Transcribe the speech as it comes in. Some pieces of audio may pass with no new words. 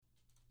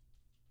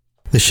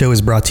The show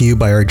is brought to you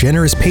by our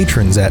generous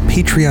patrons at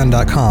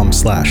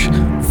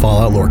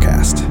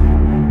patreon.com/FalloutLorecast.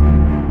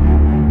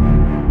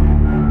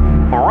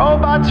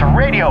 Robots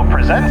Radio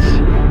presents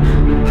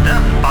the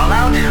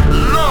Fallout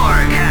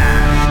Lorecast.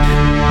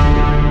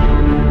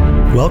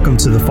 Welcome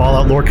to the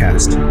Fallout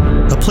Lorecast,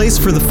 a place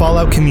for the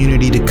Fallout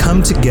community to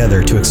come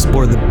together to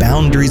explore the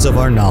boundaries of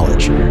our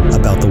knowledge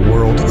about the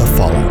world of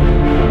Fallout.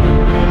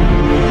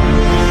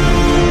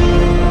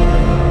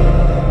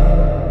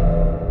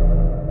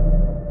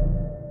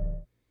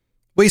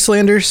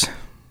 Wastelanders,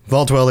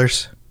 Vault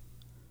Dwellers,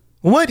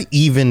 what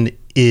even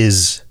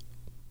is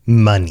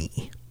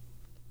money?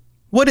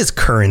 What is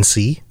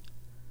currency?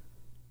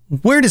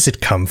 Where does it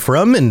come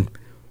from, and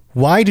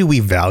why do we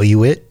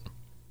value it?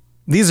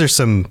 These are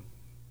some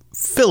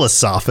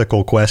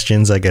philosophical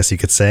questions, I guess you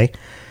could say.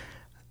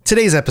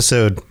 Today's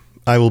episode,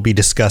 I will be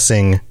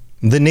discussing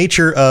the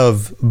nature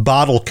of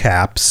bottle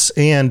caps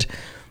and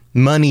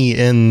money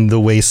in the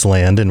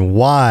wasteland and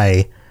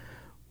why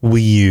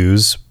we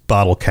use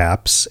bottle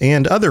caps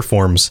and other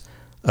forms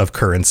of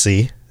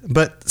currency,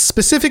 but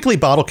specifically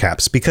bottle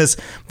caps because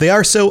they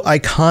are so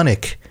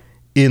iconic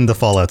in the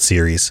Fallout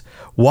series.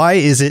 Why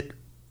is it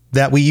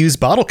that we use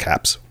bottle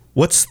caps?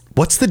 What's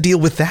the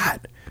deal with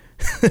that?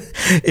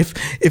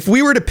 If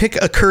we were to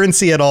pick a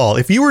currency at all,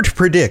 if you were to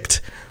predict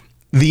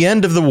the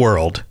end of the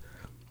world,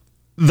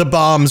 the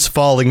bombs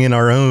falling in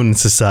our own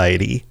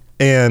society,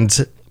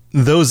 and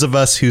those of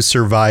us who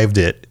survived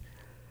it,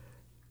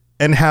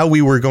 and how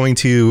we were going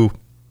to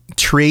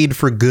trade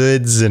for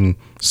goods and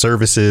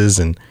services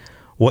and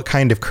what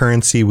kind of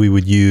currency we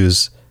would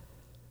use,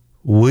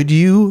 would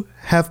you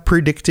have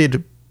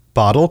predicted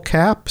bottle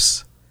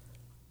caps?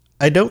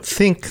 I don't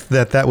think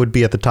that would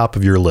be at the top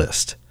of your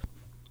list.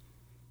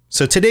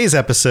 So today's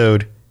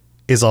episode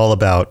is all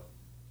about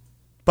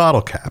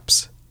bottle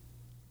caps,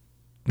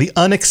 the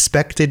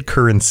unexpected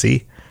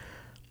currency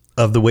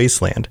of the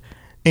wasteland.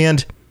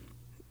 And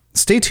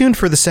stay tuned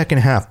for the second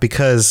half,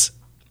 because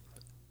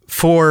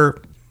for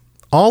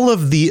all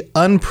of the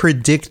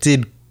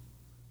unpredicted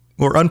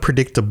or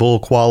unpredictable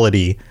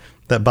quality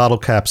that bottle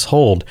caps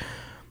hold,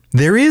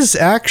 there is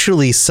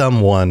actually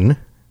someone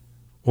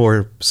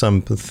or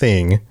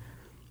something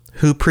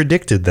who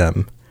predicted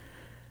them.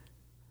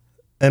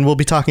 And we'll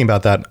be talking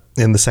about that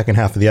in the second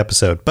half of the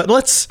episode. But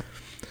let's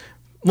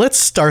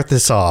start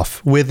this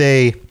off with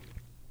a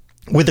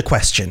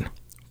question.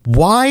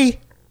 Why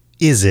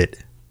is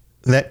it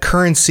that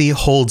currency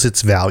holds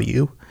its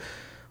value?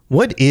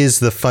 What is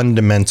the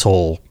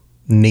fundamental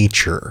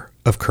nature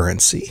of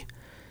currency?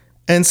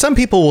 And some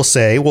people will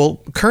say,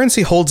 well,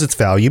 currency holds its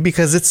value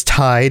because it's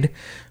tied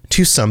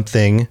to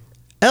something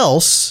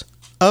else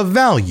of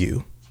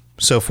value.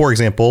 So, for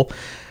example,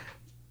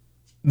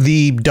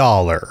 the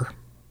dollar,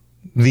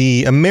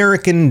 the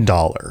American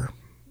dollar,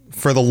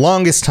 for the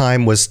longest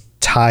time was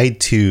tied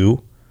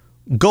to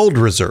gold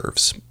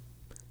reserves.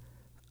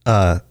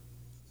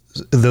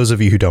 Those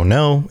of you who don't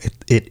know,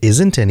 it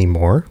isn't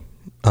anymore.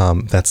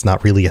 That's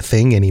not really a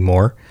thing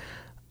anymore.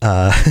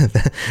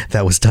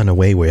 That was done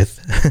away with.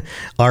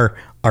 Our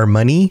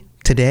money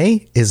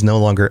today is no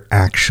longer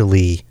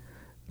actually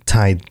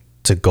tied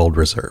to gold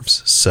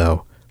reserves.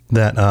 So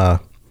that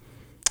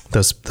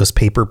those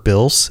paper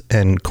bills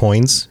and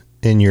coins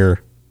in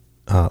your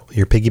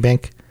piggy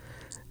bank,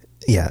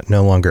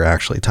 no longer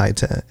actually tied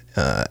to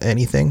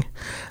anything.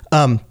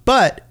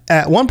 But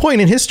at one point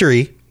in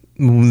history,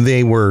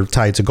 they were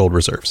tied to gold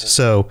reserves.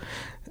 So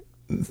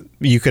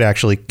you could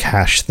actually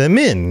cash them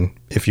in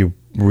if you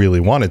really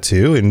wanted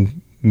to,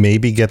 and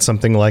maybe get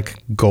something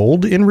like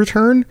gold in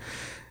return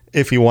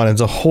if you wanted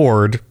to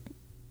hoard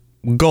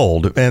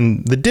gold.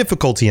 And the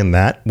difficulty in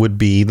that would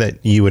be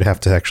that you would have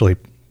to actually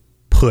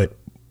put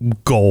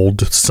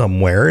gold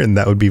somewhere, and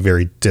that would be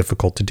very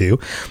difficult to do.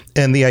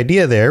 And the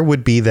idea there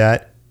would be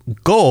that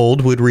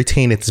gold would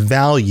retain its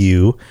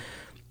value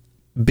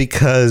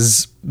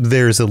because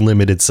there's a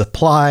limited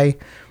supply.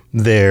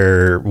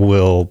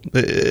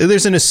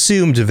 There's an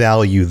assumed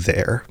value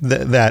there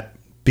that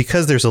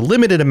because there's a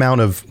limited amount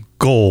of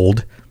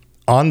gold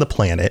on the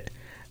planet,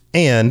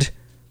 and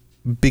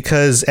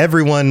because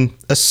everyone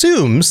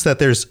assumes that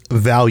there's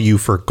value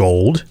for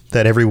gold,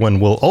 that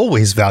everyone will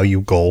always value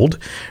gold,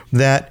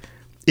 that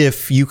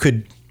if you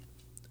could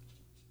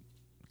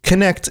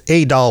connect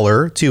a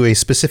dollar to a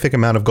specific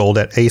amount of gold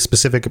at a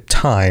specific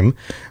time,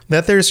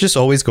 that there's just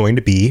always going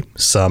to be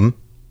some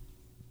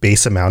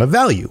base amount of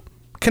value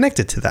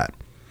connected to that.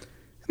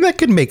 And that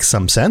could make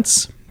some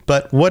sense,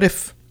 but what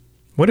if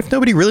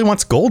nobody really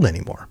wants gold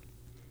anymore?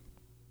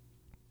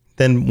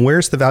 Then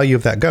where's the value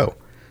of that go?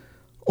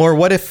 Or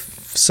what if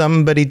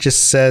somebody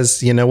just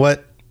says, you know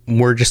what,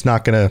 we're just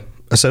not going to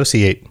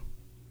associate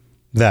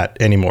that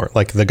anymore,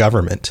 like the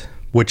government,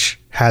 which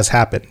has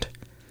happened.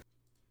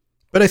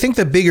 But I think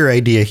the bigger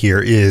idea here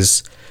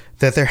is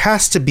that there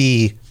has to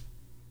be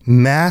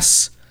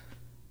mass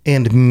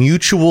and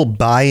mutual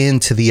buy-in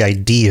to the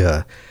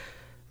idea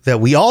that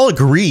we all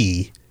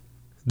agree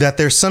that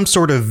there's some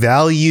sort of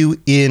value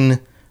in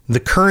the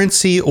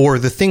currency or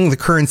the thing the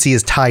currency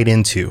is tied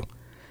into.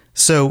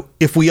 So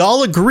if we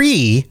all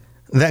agree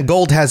that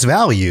gold has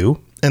value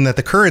and that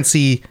the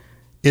currency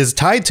is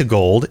tied to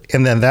gold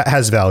and then that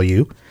has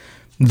value,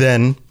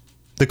 then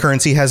the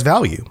currency has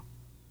value.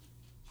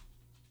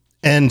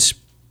 And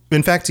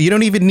in fact, you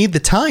don't even need the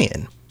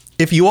tie-in.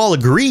 If you all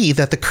agree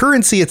that the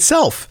currency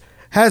itself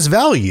has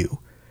value,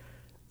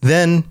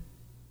 then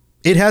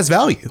it has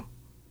value.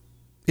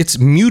 It's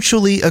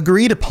mutually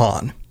agreed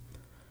upon.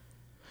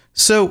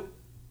 So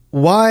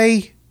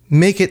why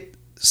make it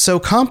so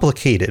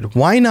complicated?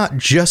 Why not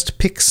just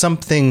pick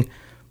something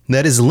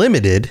that is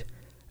limited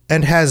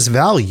and has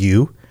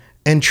value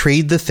and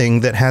trade the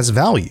thing that has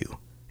value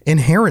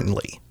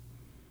inherently?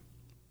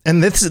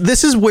 And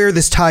this is where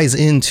this ties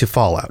into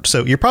Fallout.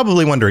 So you're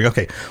probably wondering,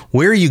 okay,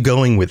 where are you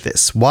going with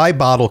this? Why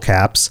bottle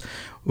caps?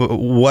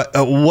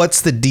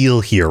 What's the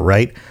deal here,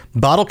 right?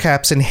 Bottle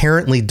caps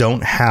inherently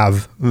don't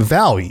have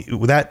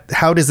value.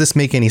 How does this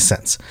make any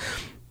sense?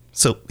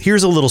 So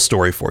here's a little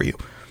story for you.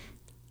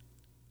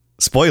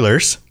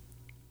 Spoilers.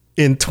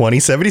 In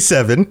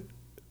 2077,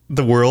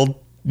 the world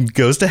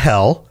goes to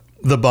hell.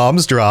 The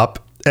bombs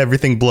drop.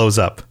 Everything blows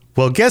up.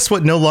 Well, guess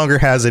what no longer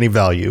has any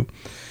value?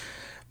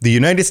 The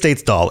United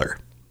States dollar.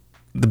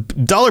 The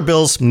dollar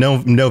bills, no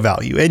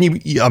value.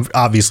 And you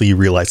obviously you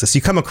realize this.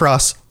 You come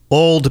across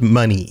old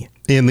money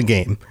in the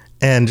game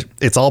and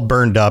it's all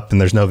burned up and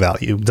there's no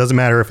value. It doesn't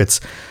matter if it's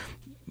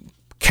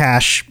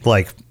cash,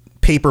 like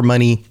paper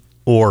money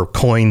or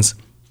coins.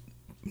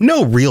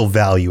 No real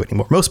value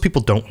anymore. Most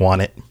people don't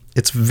want it.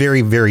 It's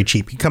very, very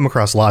cheap. You come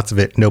across lots of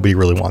it. Nobody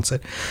really wants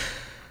it.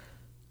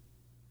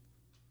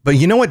 But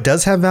you know what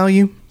does have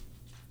value?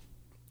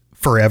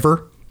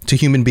 Forever to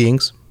human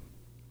beings?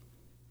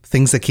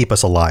 Things that keep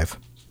us alive.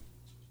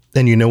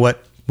 And you know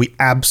what we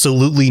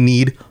absolutely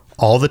need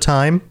all the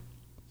time?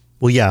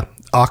 Well, yeah,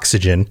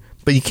 oxygen,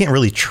 but you can't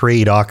really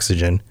trade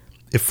oxygen.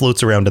 It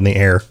floats around in the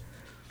air.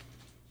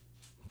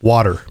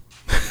 Water.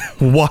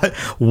 What?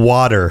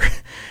 Water.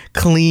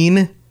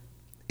 Clean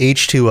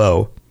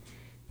H2O.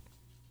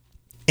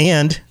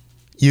 And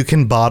you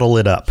can bottle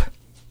it up.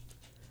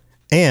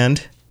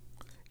 And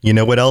you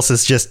know what else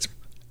is just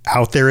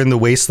out there in the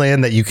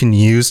wasteland that you can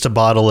use to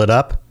bottle it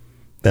up?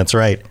 That's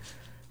right.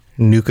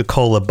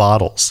 Nuka-Cola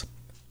bottles,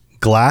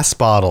 glass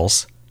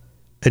bottles.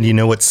 And you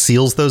know what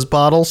seals those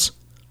bottles?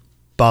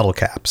 Bottle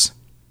caps.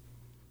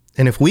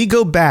 And if we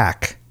go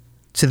back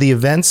to the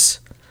events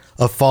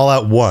of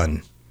Fallout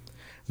 1,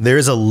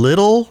 there's a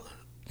little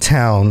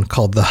town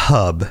called the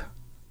Hub,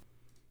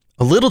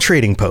 a little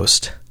trading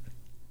post.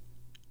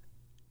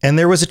 And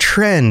there was a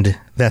trend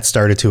that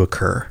started to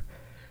occur.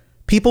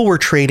 People were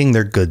trading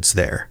their goods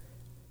there.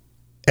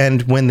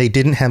 And when they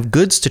didn't have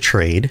goods to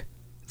trade,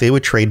 they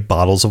would trade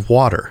bottles of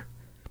water.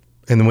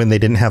 And when they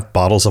didn't have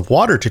bottles of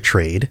water to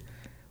trade,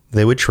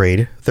 they would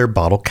trade their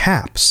bottle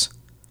caps.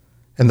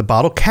 And the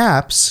bottle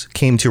caps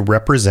came to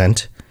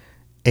represent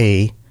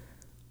a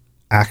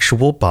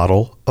actual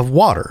bottle of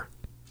water.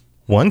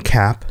 One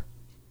cap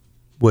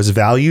was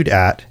valued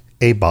at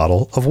a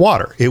bottle of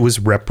water. It was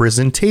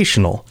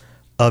representational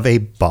of a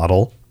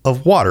bottle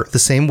of water. The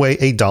same way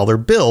a dollar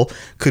bill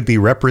could be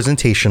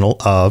representational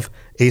of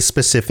a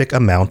specific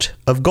amount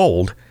of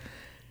gold.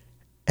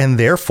 And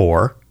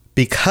therefore,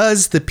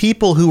 because the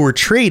people who were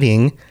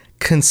trading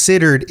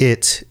considered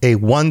it a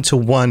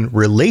one-to-one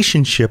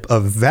relationship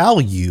of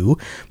value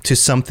to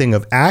something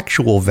of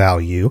actual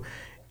value,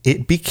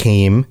 it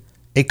became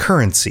a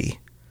currency.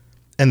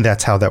 And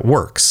that's how that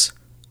works.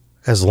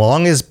 As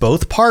long as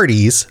both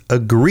parties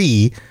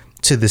agree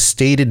to the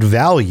stated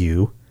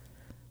value,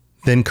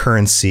 then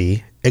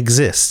currency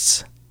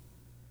exists.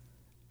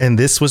 And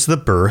this was the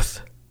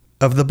birth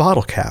of the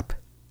bottle cap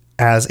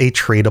as a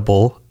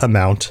tradable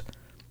amount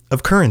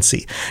of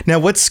currency. Now,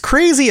 what's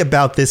crazy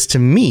about this to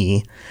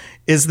me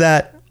is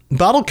that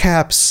bottle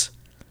caps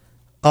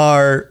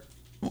are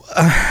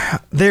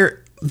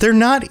they're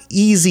not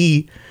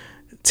easy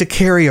to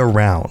carry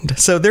around.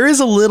 So there is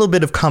a little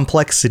bit of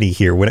complexity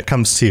here when it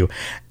comes to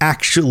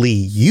actually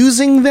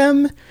using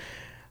them.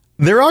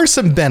 There are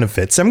some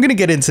benefits. I'm going to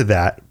get into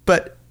that,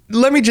 but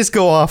let me just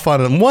go off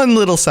on one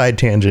little side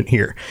tangent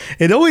here.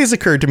 It always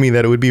occurred to me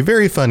that it would be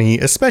very funny,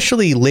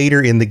 especially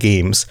later in the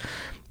games,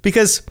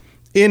 because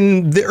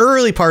in the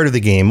early part of the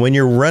game, when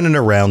you're running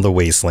around the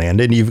wasteland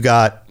and you've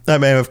got, I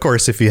mean, of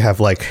course, if you have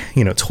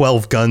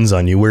 12 guns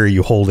on you, where are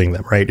you holding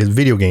them, right? It's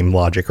video game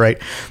logic, right?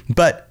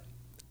 But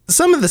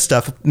some of the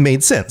stuff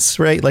made sense,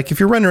 right? Like if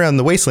you're running around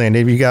the wasteland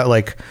and you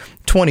got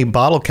 20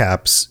 bottle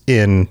caps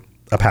in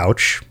a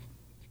pouch,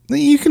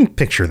 you can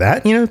picture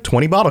that,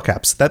 20 bottle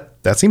caps.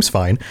 That seems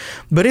fine.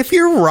 But if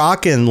you're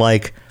rocking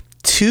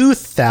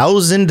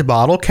 2,000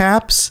 bottle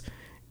caps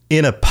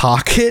in a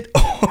pocket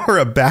or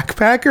a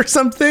backpack or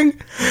something,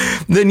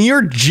 then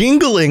you're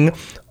jingling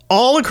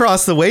all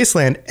across the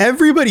wasteland.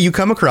 Everybody you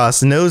come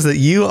across knows that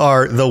you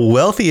are the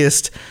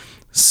wealthiest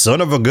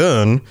son of a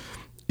gun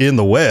in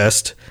the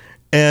West.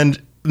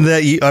 And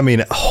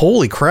that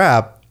holy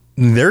crap,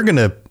 they're going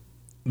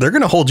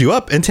to hold you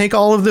up and take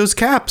all of those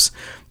caps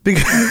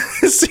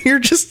because you're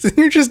just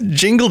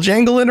jingle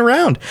jangling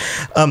around.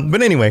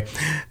 But anyway,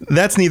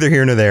 that's neither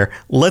here nor there.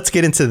 Let's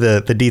get into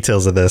the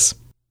details of this.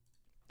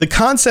 The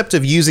concept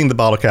of using the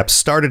bottle caps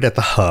started at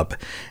the hub,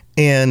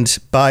 and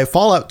by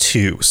Fallout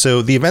 2,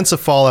 so the events of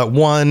Fallout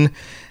 1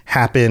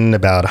 happen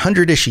about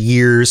 100-ish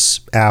years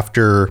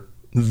after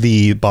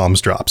the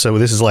bombs drop. So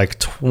this is like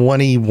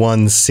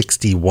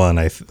 2161,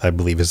 I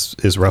believe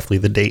is roughly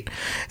the date.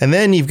 And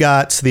then you've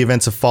got the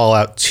events of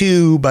Fallout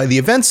 2. By the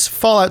events of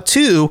Fallout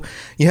 2,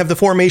 you have the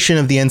formation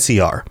of the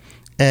NCR.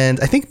 And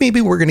I think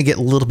maybe we're going to get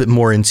a little bit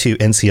more into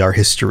NCR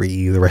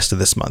history the rest of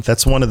this month.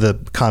 That's one of the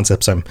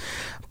concepts I'm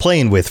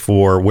playing with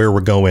for where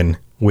we're going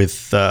with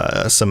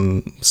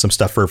some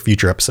stuff for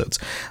future episodes.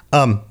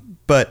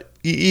 But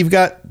you've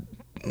got,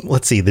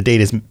 let's see, the date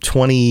is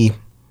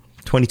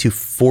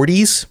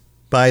 2240s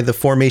by the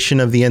formation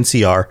of the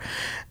NCR.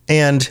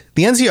 And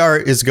the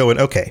NCR is going,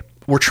 okay,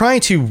 we're trying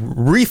to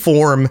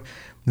reform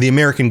the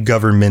American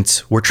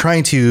government. We're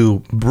trying to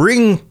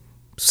bring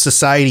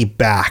society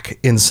back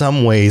in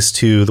some ways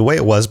to the way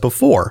it was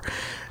before.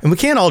 And we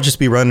can't all just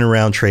be running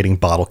around trading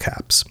bottle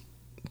caps.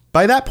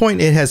 By that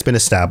point, it has been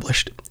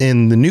established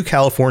in the New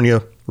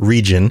California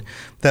region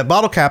that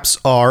bottle caps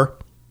are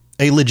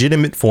a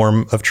legitimate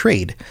form of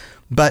trade,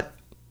 but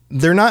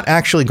they're not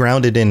actually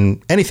grounded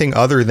in anything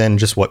other than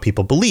just what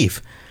people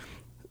believe.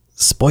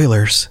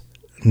 Spoilers,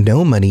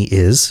 no money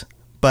is,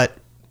 but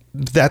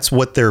that's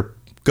what they're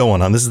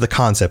going on. This is the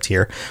concept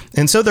here.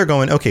 And so they're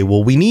going, okay,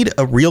 well, we need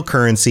a real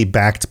currency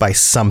backed by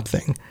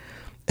something.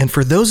 And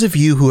for those of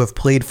you who have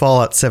played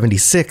Fallout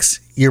 76,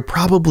 you're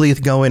probably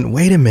going,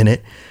 wait a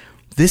minute,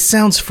 this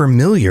sounds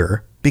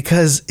familiar,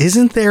 because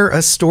isn't there a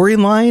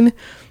storyline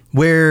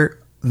where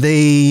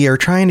they are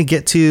trying to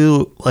get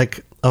to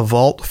like a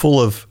vault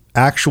full of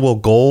actual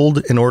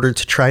gold in order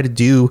to try to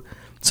do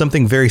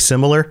something very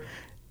similar?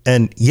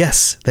 And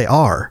yes, they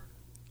are.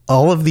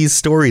 All of these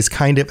stories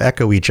kind of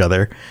echo each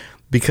other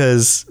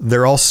because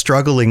they're all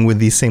struggling with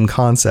these same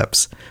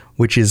concepts,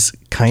 which is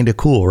kind of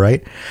cool,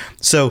 right?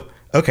 So,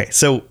 okay,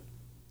 so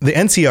the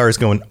NCR is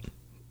going,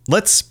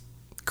 let's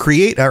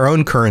create our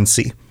own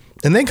currency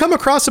and then come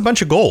across a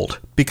bunch of gold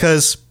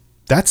because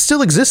that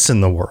still exists in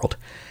the world.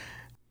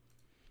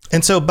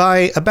 And so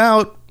by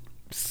about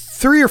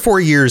 3 or 4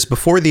 years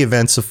before the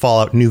events of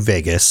Fallout New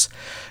Vegas,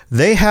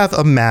 they have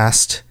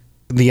amassed,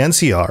 the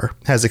NCR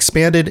has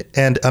expanded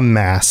and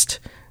amassed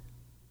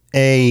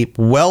a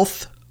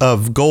wealth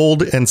of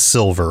gold and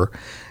silver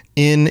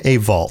in a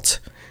vault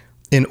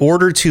in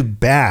order to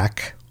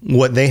back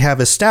what they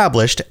have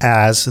established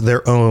as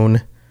their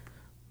own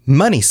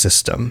money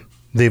system.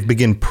 They've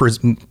begun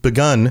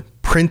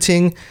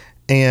printing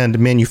and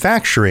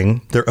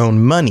manufacturing their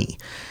own money.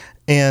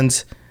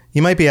 And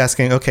you might be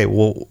asking, okay,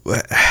 well,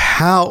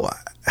 how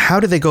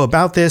do they go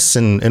about this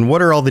and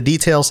what are all the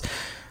details?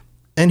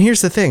 And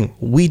here's the thing.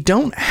 We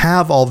don't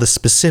have all the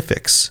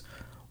specifics.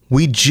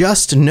 We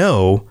just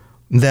know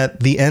that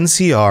the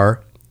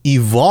NCR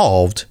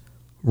evolved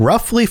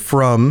roughly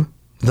from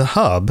the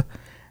hub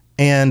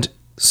and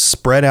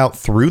spread out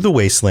through the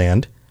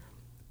wasteland,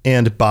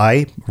 and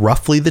by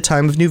roughly the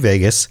time of New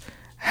Vegas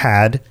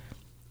had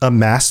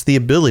amassed the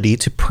ability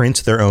to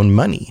print their own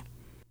money.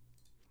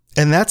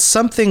 And that's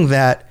something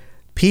that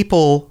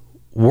people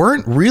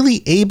weren't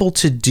really able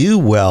to do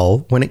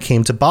well when it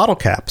came to bottle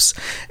caps.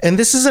 And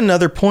this is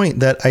another point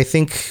that I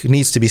think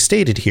needs to be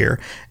stated here.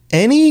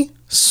 Any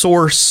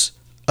source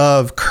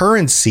of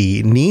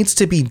currency needs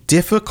to be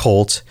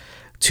difficult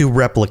to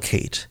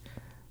replicate.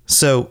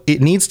 So it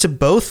needs to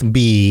both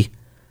be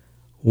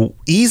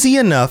easy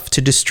enough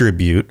to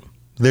distribute.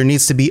 There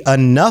needs to be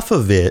enough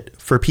of it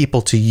for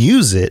people to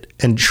use it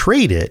and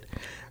trade it,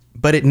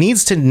 but it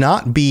needs to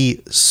not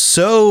be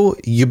so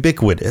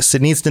ubiquitous.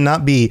 It needs to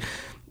not be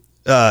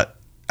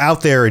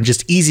out there and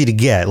just easy to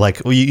get.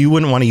 Like you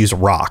wouldn't want to use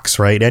rocks,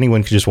 right?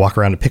 Anyone could just walk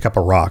around and pick up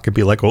a rock and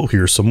be like, oh,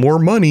 here's some more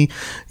money.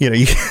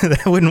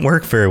 That wouldn't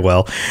work very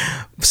well.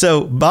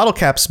 So bottle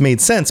caps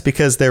made sense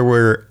because there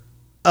were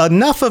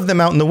enough of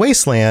them out in the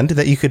wasteland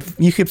that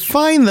you could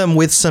find them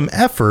with some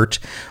effort,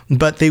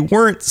 but they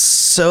weren't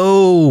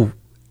so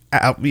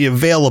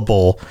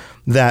available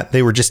that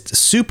they were just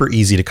super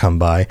easy to come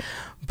by.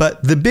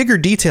 But the bigger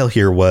detail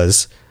here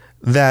was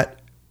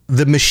that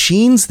the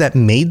machines that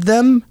made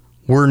them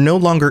were no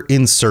longer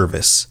in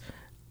service,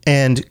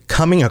 and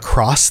coming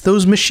across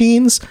those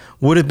machines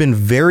would have been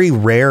very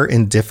rare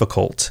and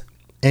difficult,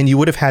 and you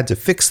would have had to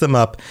fix them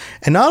up.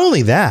 And not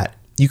only that,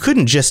 you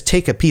couldn't just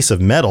take a piece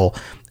of metal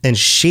and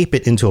shape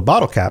it into a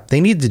bottle cap. They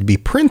needed to be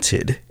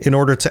printed in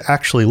order to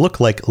actually look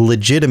like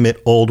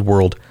legitimate old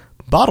world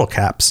bottle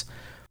caps.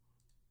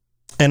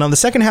 And on the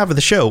second half of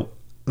the show,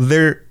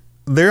 there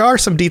are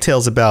some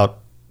details about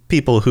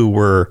people who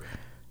were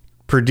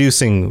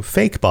producing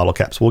fake bottle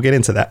caps. We'll get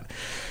into that.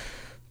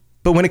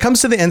 But when it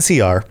comes to the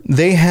NCR,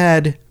 they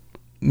had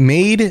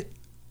made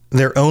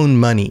their own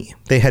money.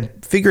 They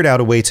had figured out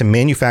a way to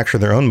manufacture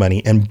their own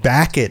money and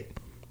back it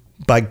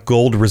by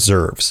gold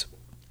reserves.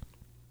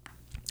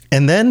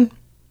 And then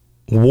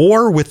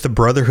war with the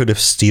Brotherhood of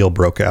Steel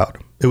broke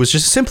out. It was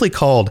just simply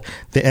called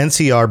the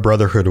NCR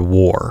Brotherhood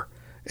War.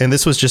 And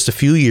this was just a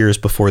few years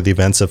before the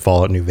events of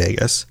Fallout New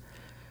Vegas.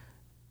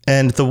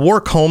 And the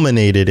war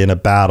culminated in a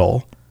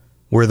battle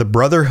where the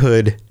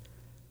Brotherhood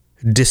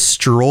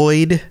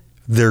destroyed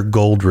their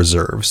gold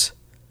reserves.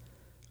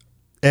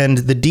 And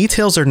the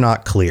details are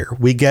not clear.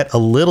 We get a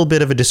little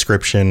bit of a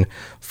description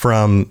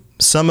from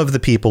some of the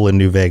people in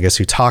New Vegas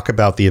who talk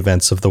about the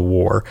events of the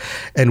war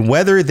and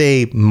whether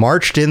they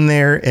marched in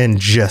there and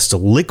just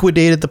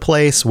liquidated the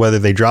place, whether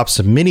they dropped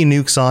some mini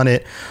nukes on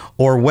it,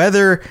 or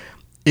whether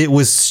it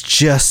was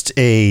just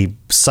a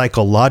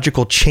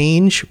psychological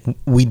change.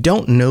 We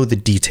don't know the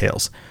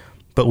details,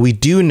 but we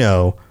do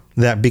know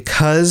that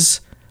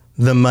because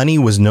the money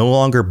was no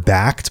longer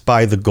backed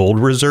by the gold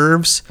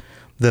reserves,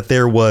 that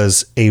there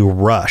was a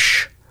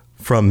rush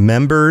from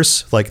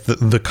members, like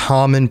the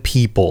common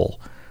people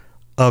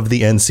of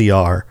the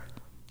NCR,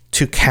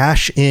 to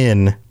cash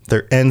in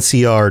their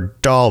NCR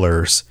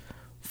dollars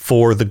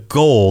for the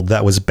gold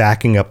that was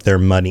backing up their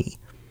money.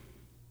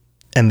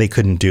 And they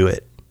couldn't do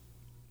it.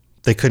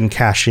 They couldn't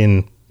cash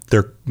in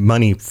their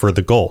money for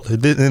the gold.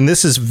 And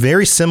this is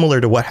very similar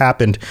to what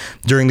happened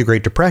during the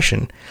Great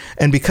Depression.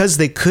 And because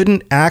they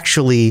couldn't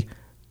actually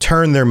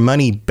turn their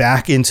money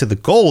back into the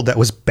gold that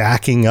was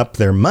backing up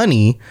their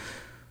money,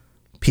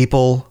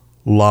 people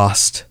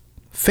lost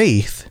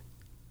faith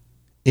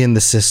in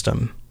the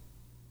system.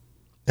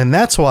 And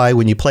that's why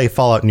when you play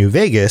Fallout New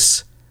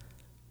Vegas,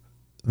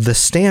 the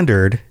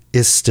standard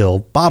is still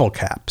bottle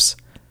caps.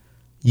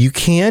 You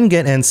can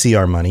get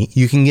NCR money,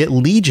 you can get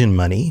Legion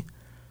money,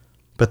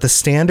 but the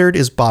standard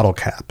is bottle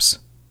caps.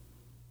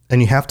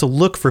 And you have to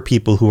look for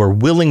people who are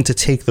willing to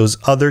take those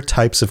other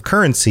types of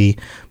currency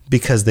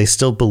because they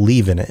still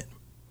believe in it.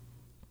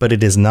 But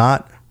it is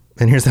not,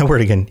 and here's that word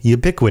again,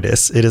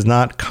 ubiquitous. It is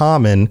not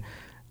common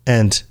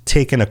and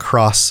taken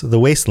across the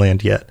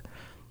wasteland yet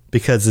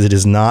because it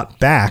is not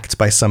backed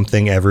by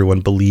something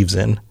everyone believes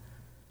in.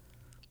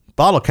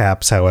 Bottle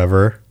caps,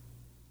 however,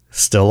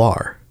 still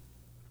are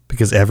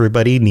because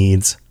everybody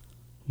needs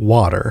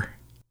water.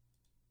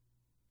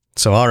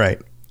 So, all right,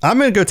 I'm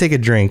going to go take a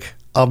drink.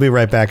 I'll be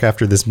right back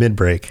after this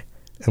mid-break,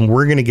 and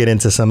we're going to get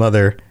into some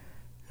other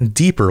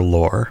deeper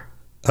lore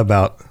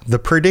about the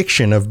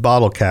prediction of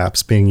bottle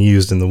caps being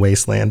used in the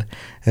wasteland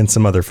and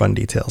some other fun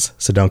details.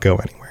 So don't go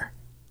anywhere.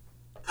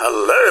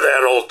 Hello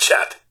there, old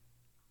chap.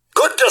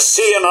 Good to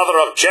see another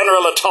of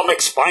General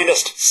Atomic's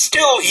finest,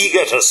 still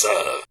eager to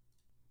serve.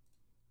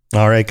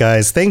 All right,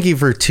 guys, thank you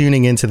for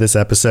tuning into this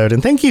episode,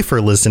 and thank you for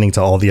listening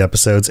to all the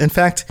episodes. In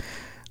fact,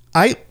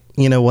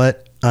 you know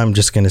what? I'm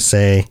just going to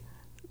say,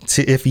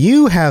 if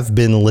you have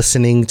been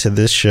listening to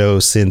this show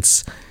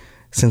since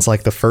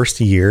like the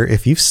first year,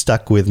 if you've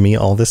stuck with me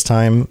all this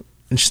time,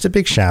 just a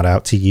big shout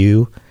out to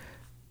you.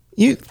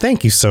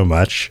 Thank you so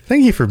much.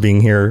 Thank you for being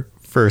here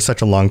for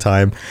such a long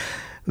time.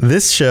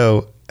 This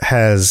show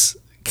has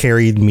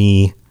carried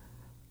me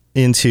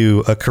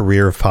into a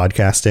career of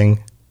podcasting.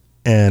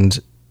 And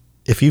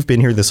if you've been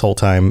here this whole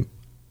time,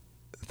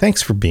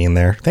 thanks for being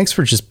there. Thanks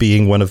for just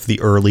being one of the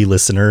early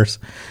listeners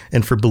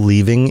and for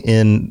believing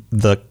in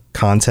the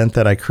content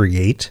that I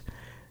create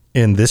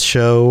in this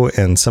show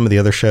and some of the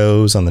other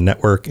shows on the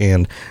network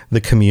and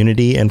the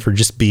community, and for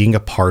just being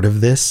a part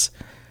of this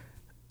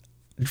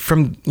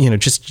from,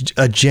 just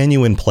a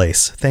genuine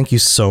place. Thank you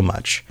so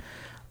much.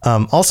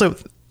 Also, I'm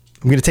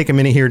going to take a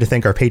minute here to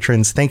thank our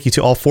patrons. Thank you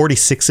to all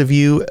 46 of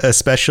you,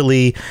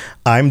 especially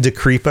I'm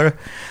DeCreeper,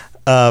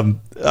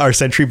 our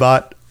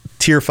SentryBot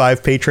Tier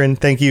 5 patron.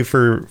 Thank you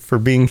for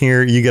being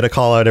here. You get a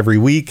call out every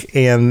week,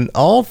 and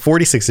all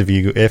 46 of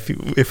you,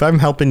 if I'm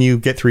helping you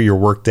get through your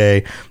work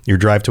day, your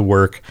drive to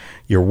work,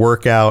 your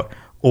workout,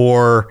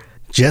 or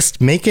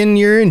just making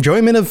your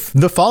enjoyment of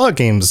the Fallout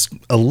games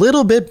a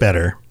little bit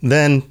better,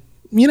 then,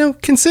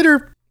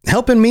 consider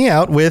helping me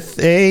out with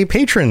a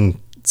Patreon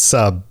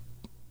sub,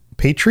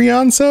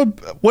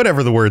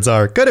 whatever the words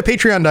are. Go to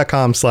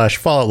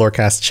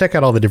patreon.com/FalloutLoreCast. Check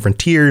out all the different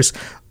tiers,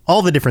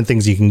 all the different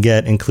things you can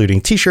get,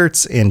 including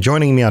t-shirts and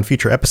joining me on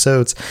future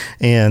episodes.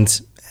 And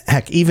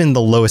heck, even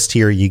the lowest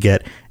tier, you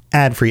get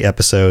ad-free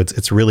episodes.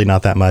 It's really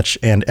not that much,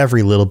 and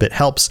every little bit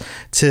helps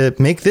to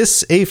make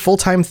this a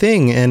full-time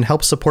thing and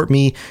help support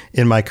me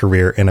in my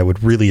career, and I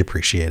would really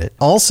appreciate it.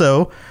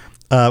 Also,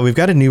 we've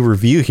got a new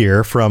review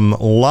here from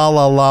la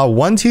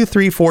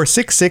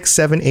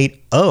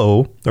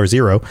 123466780 or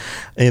 0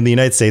 in the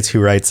United States,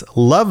 who writes,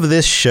 "Love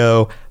this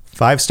show.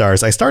 5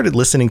 stars. I started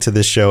listening to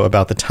this show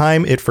about the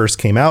time it first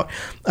came out.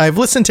 I've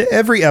listened to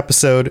every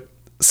episode,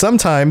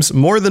 sometimes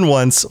more than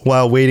once,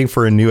 while waiting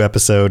for a new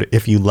episode.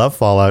 If you love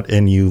Fallout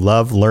and you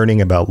love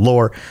learning about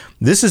lore,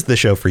 this is the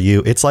show for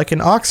you. It's like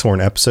an Oxhorn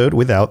episode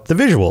without the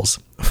visuals."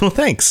 Well,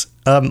 thanks.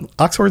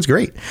 Oxhorn's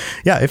great.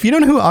 Yeah, if you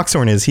don't know who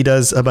Oxhorn is, he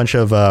does a bunch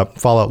of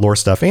Fallout lore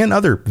stuff and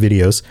other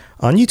videos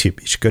on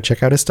YouTube. You should go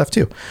check out his stuff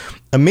too.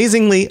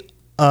 Absolutely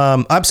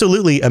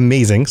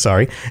amazing.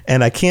 Sorry.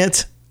 And I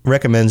can't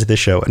recommend this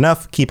show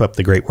enough. Keep up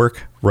the great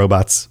work.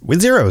 Robots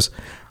with zeros.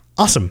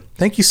 Awesome.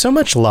 Thank you so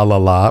much,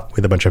 la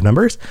with a bunch of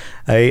numbers.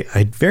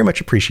 I very much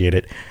appreciate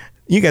it.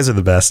 You guys are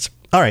the best.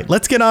 All right,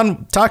 let's get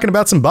on talking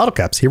about some bottle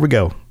caps. Here we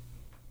go.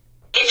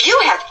 If you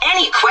have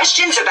any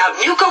questions about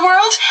Nuka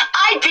World,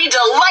 I'd be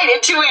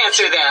delighted to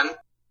answer them.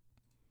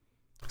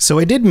 So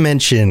I did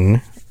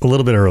mention a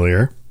little bit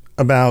earlier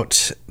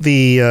about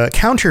the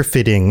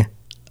counterfeiting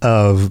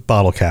of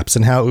bottle caps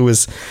and how it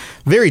was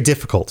very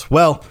difficult.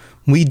 Well,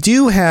 we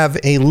do have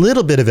a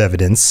little bit of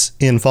evidence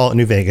in Fallout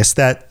New Vegas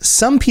that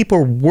some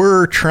people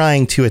were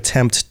trying to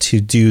attempt to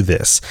do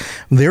this.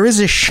 There is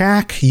a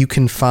shack you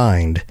can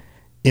find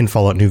in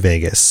Fallout New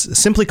Vegas,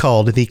 simply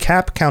called the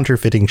Cap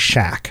Counterfeiting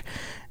Shack,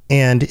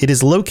 and it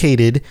is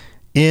located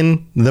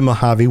in the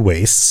Mojave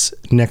Wastes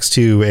next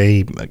to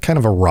a kind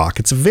of a rock.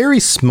 It's a very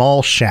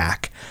small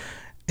shack,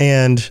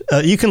 and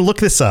you can look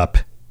this up.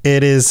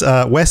 It is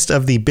west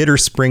of the Bitter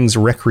Springs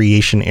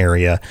Recreation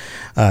Area,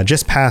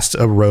 just past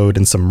a road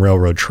and some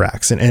railroad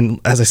tracks.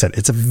 And as I said,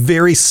 it's a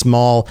very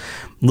small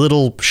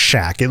little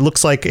shack. It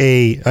looks like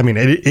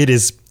it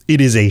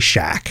is a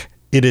shack.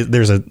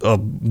 There's a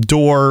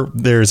door.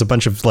 There's a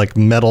bunch of like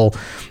metal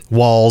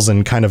walls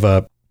and kind of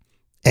a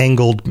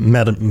angled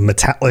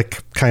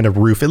metallic kind of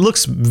roof. It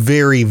looks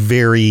very,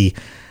 very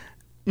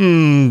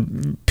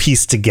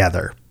pieced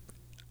together,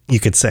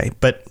 you could say.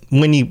 But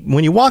when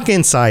you walk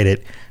inside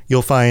it,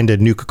 you'll find a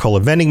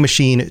Nuka-Cola vending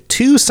machine,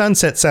 2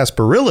 Sunset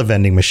Sarsaparilla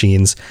vending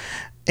machines,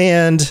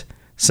 and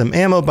some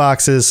ammo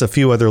boxes, a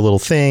few other little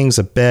things,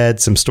 a bed,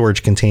 some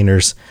storage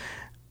containers,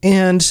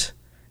 and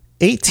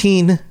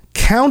 18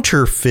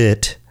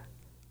 counterfeit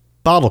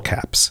bottle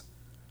caps.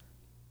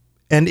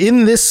 And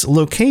in this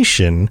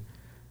location,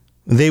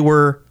 they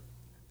were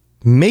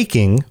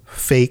making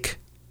fake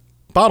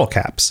bottle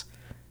caps.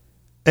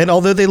 And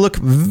although they look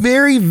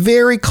very,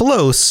 very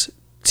close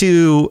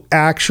to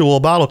actual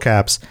bottle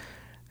caps,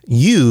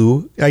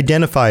 you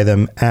identify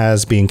them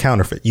as being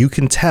counterfeit. You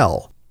can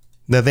tell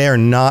that they are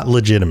not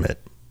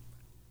legitimate.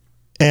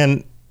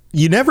 And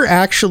you never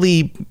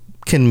actually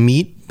can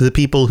meet the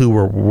people who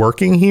were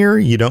working here.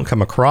 You don't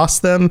come across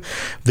them.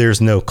 There's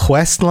no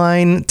quest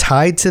line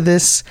tied to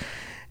this.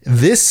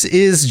 This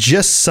is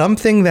just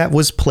something that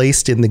was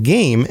placed in the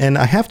game. And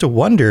I have to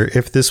wonder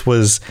if this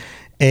was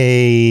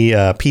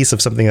a piece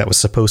of something that was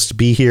supposed to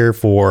be here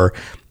for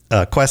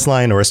a quest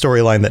line or a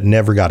storyline that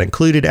never got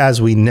included. As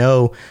we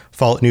know,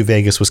 Fallout New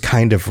Vegas was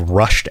kind of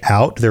rushed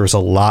out. There was a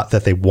lot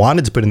that they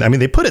wanted to put in. I mean,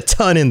 they put a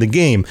ton in the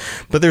game,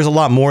 but there's a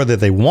lot more that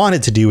they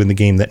wanted to do in the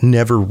game that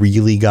never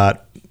really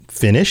got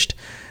finished.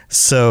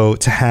 So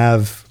to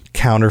have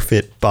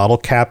counterfeit bottle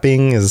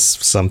capping is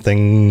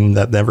something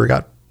that never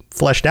got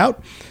fleshed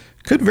out.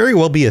 Could very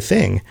well be a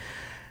thing.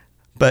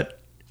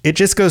 But it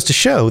just goes to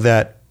show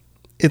that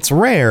it's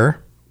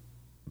rare,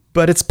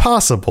 but it's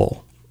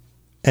possible.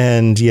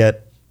 And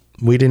yet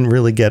we didn't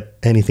really get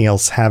anything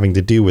else having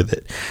to do with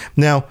it.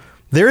 Now,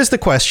 there is the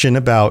question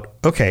about,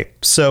 okay,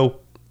 so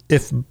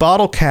if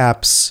bottle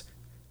caps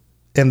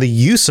and the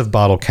use of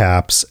bottle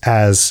caps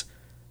as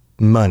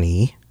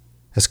money,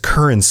 as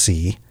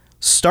currency,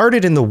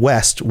 started in the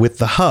West with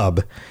the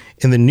hub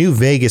in the New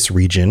Vegas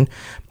region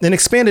and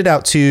expanded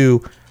out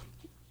to,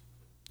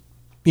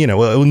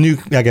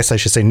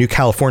 New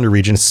California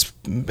region,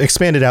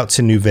 expanded out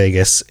to New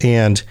Vegas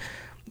and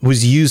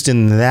was used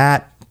in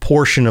that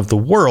portion of the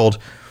world.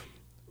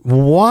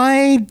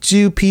 Why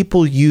do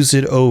people use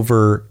it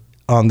over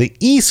on the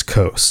East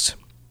Coast?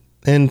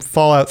 In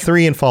Fallout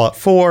 3 and Fallout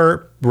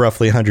 4,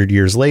 roughly 100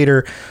 years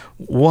later,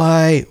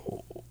 why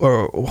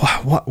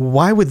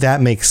would that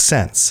make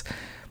sense?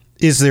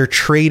 Is there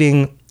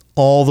trading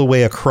all the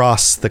way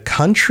across the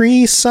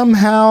country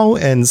somehow,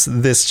 and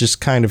this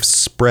just kind of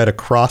spread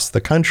across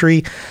the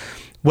country?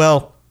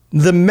 Well,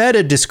 the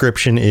meta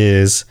description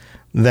is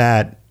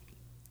that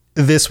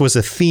this was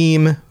a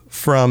theme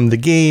from the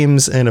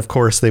games, and of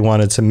course they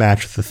wanted to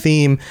match the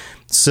theme,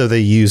 so they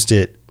used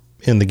it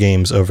in the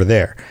games over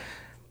there.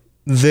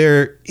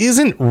 There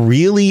isn't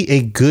really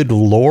a good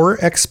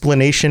lore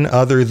explanation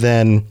other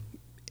than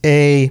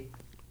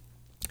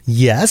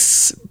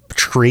yes,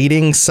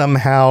 trading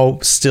somehow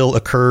still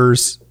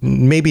occurs,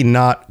 maybe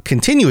not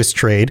continuous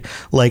trade,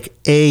 like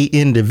a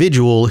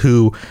individual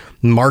who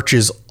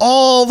marches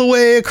all the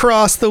way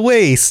across the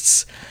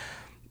wastes.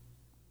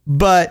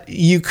 But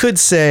you could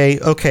say,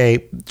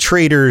 okay,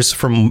 traders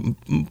from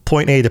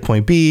point A to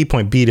point B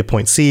to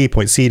point C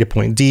to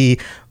point D,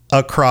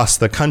 across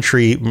the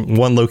country,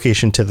 one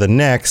location to the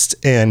next,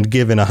 and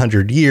given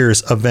 100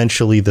 years,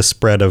 eventually the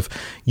spread of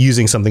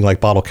using something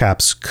like bottle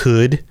caps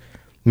could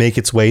make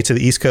its way to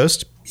the East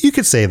Coast. You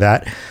could say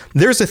that.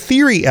 There's a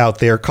theory out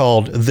there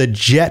called the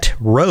Jet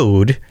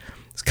Road.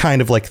 It's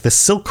kind of like the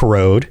Silk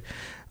Road.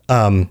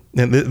 And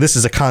this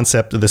is a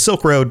concept of the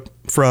Silk Road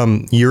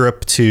from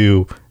Europe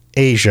to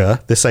Asia.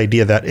 This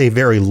idea that a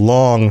very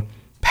long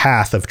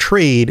path of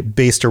trade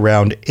based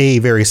around a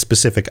very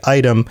specific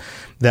item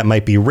that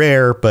might be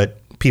rare, but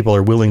people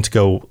are willing to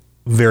go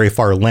very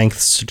far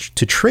lengths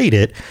to trade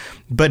it.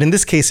 But in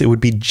this case, it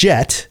would be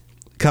jet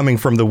coming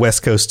from the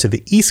West Coast to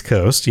the East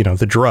Coast,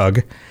 the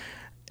drug,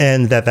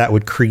 and that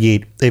would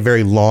create a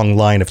very long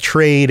line of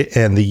trade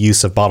and the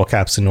use of bottle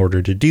caps in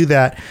order to do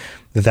that.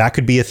 That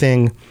could be a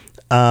thing.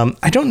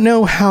 I don't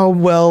know how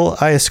well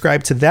I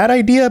ascribe to that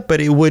idea, but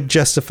it would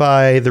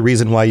justify the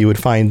reason why you would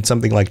find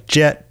something like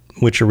jet,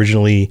 which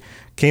originally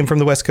came from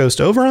the West Coast,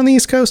 over on the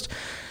East Coast.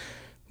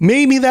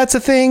 Maybe that's a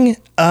thing.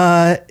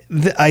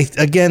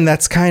 Again,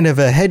 that's kind of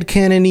a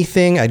headcanon-y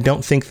thing. I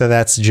don't think that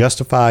that's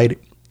justified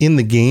in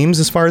the games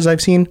as far as I've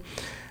seen.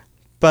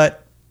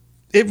 But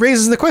it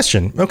raises the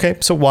question. Okay,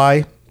 so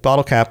why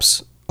bottle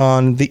caps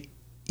on the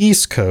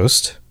East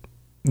Coast?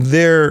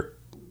 There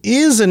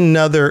is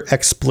another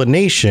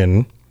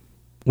explanation,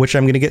 which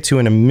I'm going to get to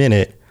in a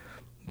minute.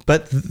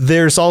 But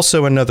there's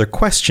also another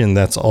question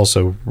that's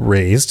also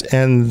raised,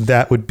 and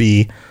that would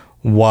be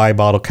why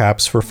bottle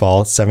caps for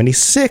Fallout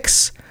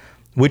 76,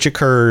 which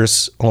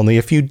occurs only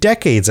a few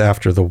decades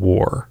after the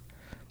war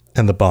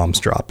and the bombs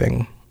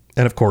dropping.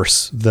 And of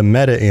course, the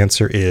meta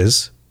answer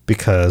is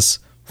because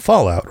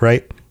Fallout,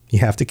 right? You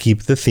have to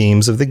keep the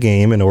themes of the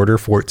game in order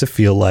for it to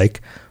feel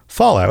like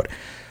Fallout.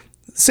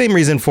 Same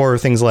reason for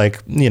things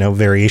like,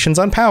 variations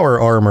on power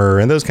armor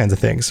and those kinds of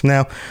things.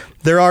 Now,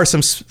 there is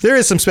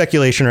some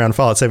speculation around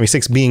Fallout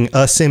 76 being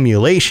a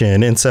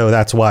simulation, and so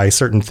that's why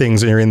certain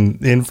things are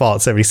in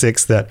Fallout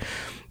 76 that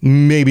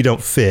maybe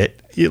don't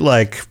fit,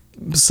 like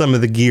some of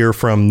the gear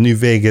from New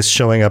Vegas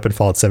showing up in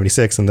Fallout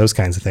 76 and those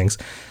kinds of things.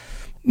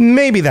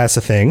 Maybe that's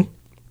a thing.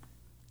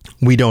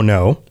 We don't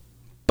know.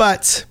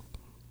 But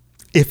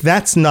if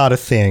that's not a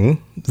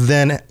thing,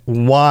 then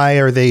why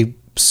are they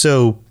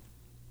so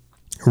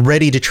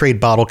ready to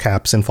trade bottle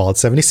caps in Fallout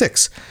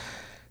 76?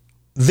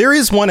 There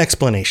is one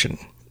explanation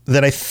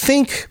that I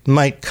think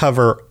might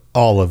cover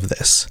all of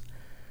this.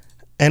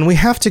 And we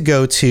have to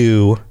go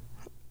to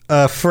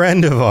a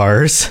friend of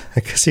ours. I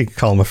guess you could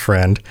call him a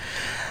friend.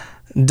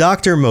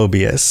 Dr.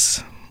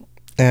 Mobius.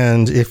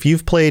 And if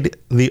you've played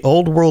the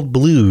Old World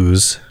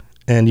Blues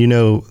and you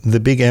know the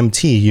Big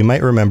MT, you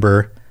might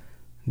remember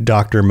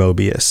Dr.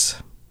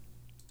 Mobius.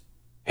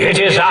 It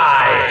is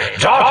I,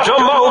 Dr.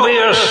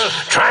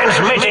 Mobius,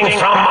 transmitting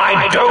from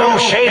my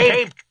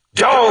dome-shaped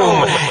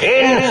dome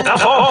in the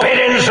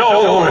Forbidden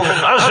Zone,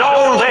 a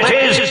zone that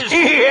is,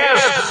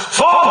 yes,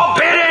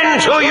 forbidden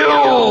to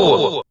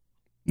you!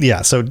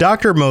 Yeah, so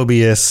Dr.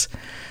 Mobius,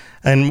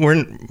 and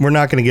we're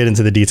not going to get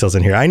into the details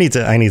in here. I need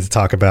to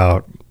talk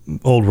about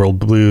Old World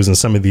Blues and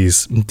some of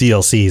these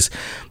DLCs.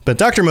 But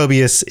Dr.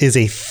 Mobius is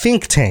a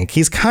think tank.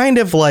 He's kind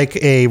of like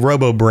a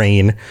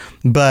RoboBrain,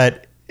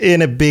 but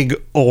in a big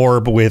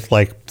orb with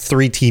like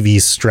 3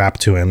 TVs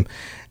strapped to him.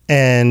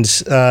 And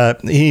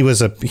he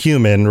was a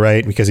human,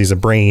 right? Because he's a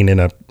brain in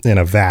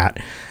a vat.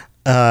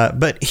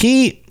 But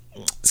he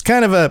is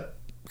kind of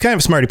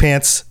smarty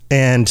pants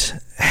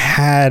and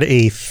had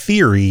a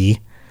theory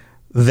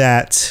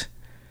that,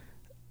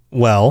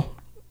 well,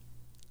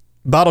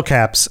 bottle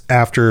caps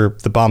after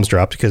the bombs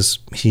dropped, because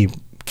he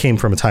came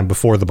from a time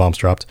before the bombs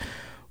dropped,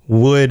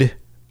 would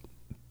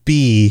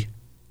be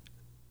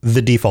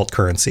the default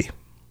currency.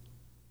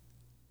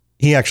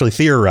 He actually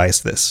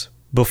theorized this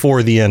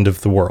before the end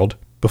of the world,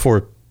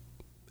 before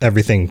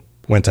everything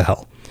went to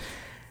hell.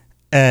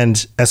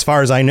 And as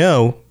far as I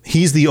know,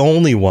 he's the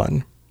only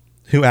one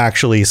who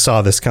actually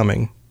saw this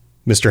coming.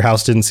 Mr.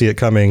 House didn't see it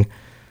coming.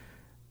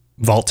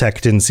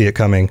 Vault-Tec didn't see it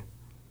coming.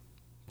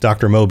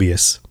 Dr.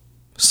 Mobius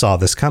saw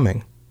this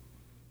coming.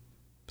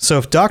 So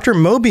if Dr.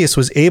 Mobius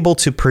was able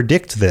to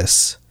predict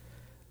this,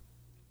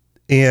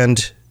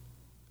 and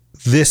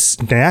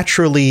this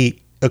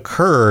naturally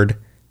occurred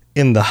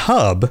in the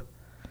hub,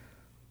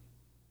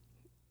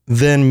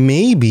 then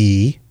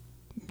maybe,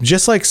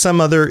 just like some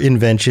other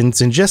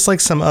inventions and just like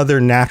some other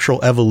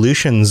natural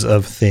evolutions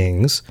of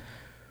things,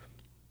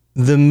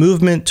 the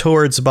movement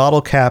towards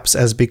bottle caps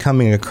as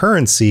becoming a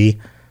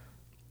currency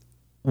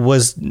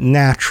was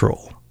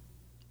natural.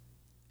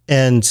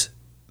 And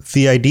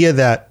the idea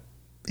that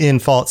in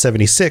Fallout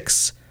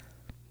 76,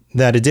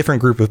 that a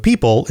different group of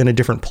people in a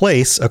different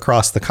place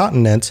across the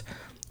continent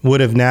would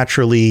have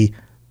naturally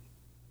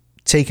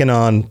taken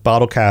on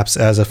bottle caps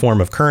as a form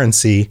of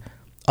currency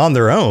on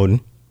their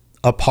own,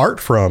 apart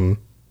from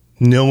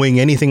knowing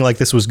anything like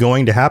this was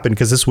going to happen,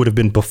 because this would have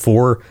been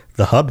before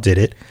the hub did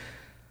it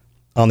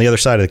on the other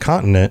side of the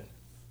continent,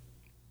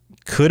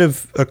 could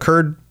have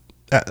occurred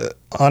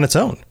on its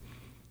own.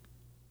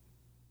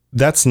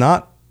 That's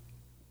not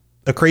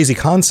a crazy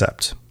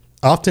concept.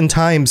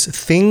 Oftentimes,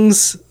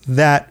 things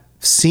that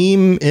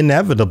seem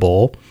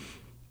inevitable,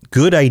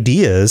 good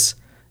ideas,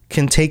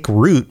 can take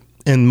root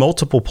in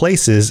multiple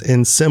places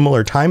in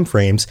similar time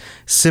frames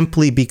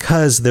simply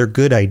because they're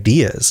good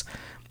ideas,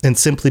 and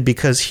simply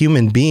because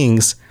human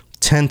beings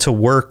tend to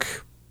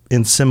work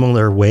in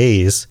similar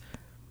ways,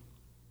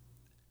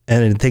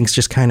 and things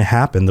just kind of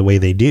happen the way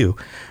they do.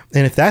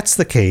 And if that's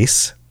the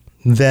case,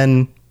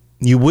 then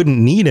you wouldn't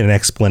need an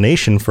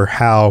explanation for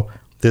how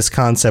this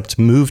concept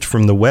moved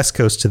from the West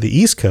Coast to the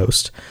East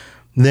Coast.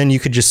 Then you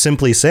could just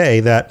simply say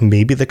that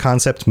maybe the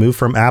concept moved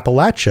from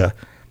Appalachia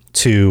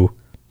to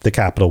the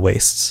Capital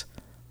Wastes.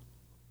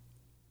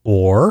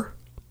 Or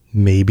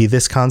maybe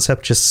this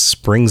concept just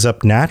springs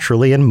up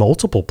naturally in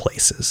multiple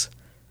places.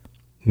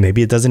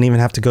 Maybe it doesn't even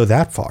have to go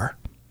that far.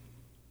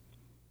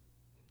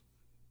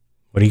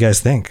 What do you guys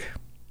think?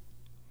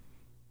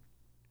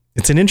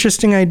 It's an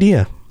interesting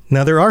idea.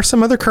 Now, there are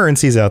some other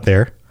currencies out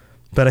there,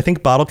 but I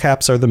think bottle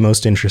caps are the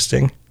most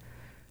interesting.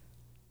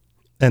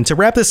 And to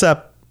wrap this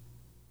up,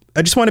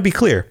 I just want to be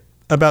clear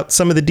about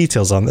some of the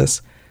details on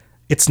this.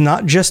 It's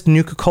not just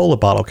Nuka-Cola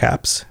bottle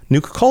caps.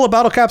 Nuka-Cola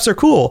bottle caps are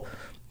cool,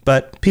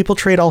 but people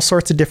trade all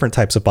sorts of different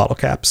types of bottle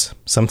caps.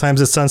 Sometimes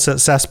it's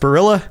Sunset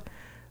Sarsaparilla,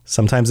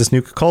 sometimes it's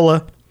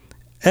Nuka-Cola,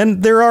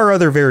 and there are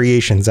other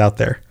variations out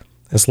there.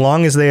 As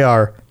long as they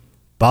are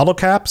bottle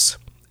caps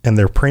and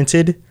they're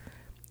printed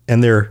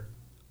and they're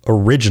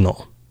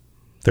original,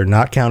 they're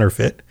not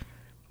counterfeit,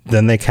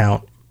 then they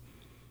count.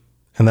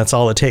 And that's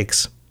all it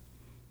takes.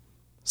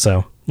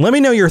 So let me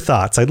know your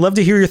thoughts. I'd love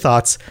to hear your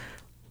thoughts.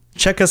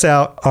 Check us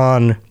out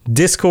on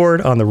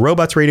Discord, on the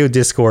Robots Radio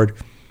Discord.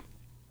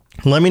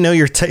 Let me know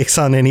your takes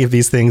on any of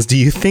these things. Do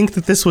you think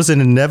that this was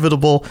an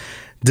inevitable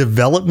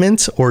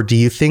development, or do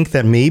you think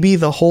that maybe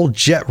the whole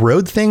Jet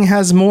Road thing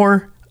has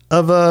more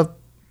of a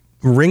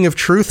ring of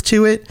truth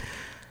to it?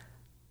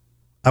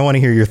 I want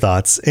to hear your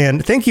thoughts.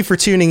 And thank you for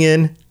tuning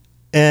in.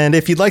 And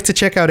if you'd like to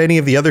check out any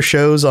of the other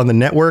shows on the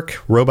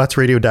network,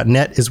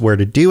 robotsradio.net is where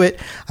to do it.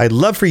 I'd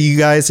love for you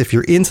guys, if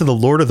you're into the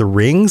Lord of the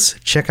Rings,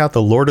 check out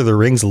the Lord of the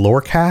Rings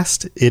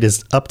Lorecast. It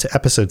is up to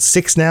episode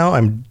 6 now.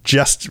 I'm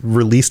just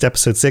released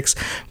episode 6,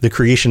 The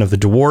Creation of the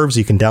Dwarves.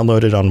 You can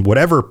download it on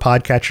whatever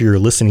podcatcher you're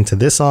listening to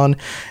this on.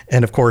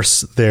 And of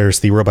course,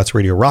 there's the Robots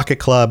Radio Rocket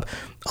Club,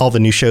 all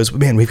the new shows.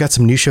 Man, we've got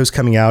some new shows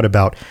coming out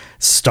about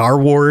Star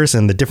Wars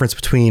and the difference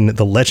between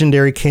the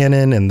legendary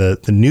canon and the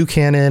new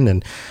canon,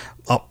 and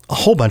a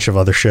whole bunch of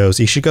other shows.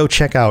 You should go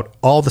check out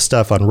all the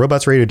stuff on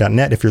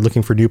robotsradio.net if you're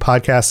looking for new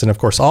podcasts. And of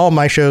course, all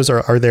my shows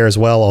are there as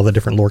well, all the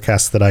different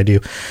lorecasts that I do.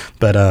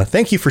 But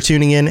thank you for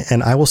tuning in,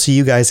 and I will see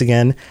you guys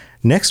again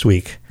next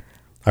week.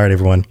 All right,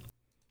 everyone.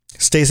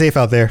 Stay safe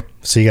out there.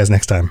 See you guys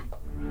next time.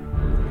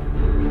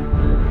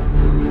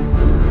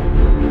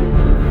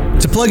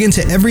 To plug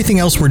into everything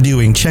else we're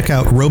doing, check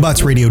out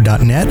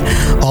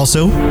robotsradio.net.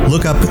 Also,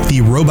 look up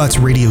the Robots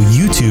Radio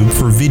YouTube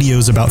for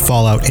videos about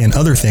Fallout and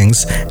other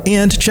things.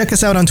 And check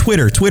us out on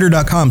Twitter,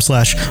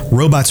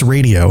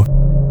 twitter.com/robotsradio.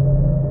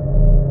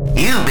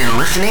 You've been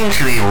listening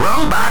to a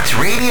Robots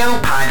Radio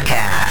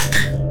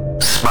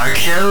podcast. Smart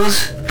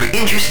shows for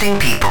interesting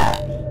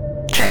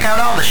people. Check out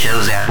all the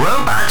shows at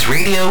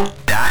robotsradio.net.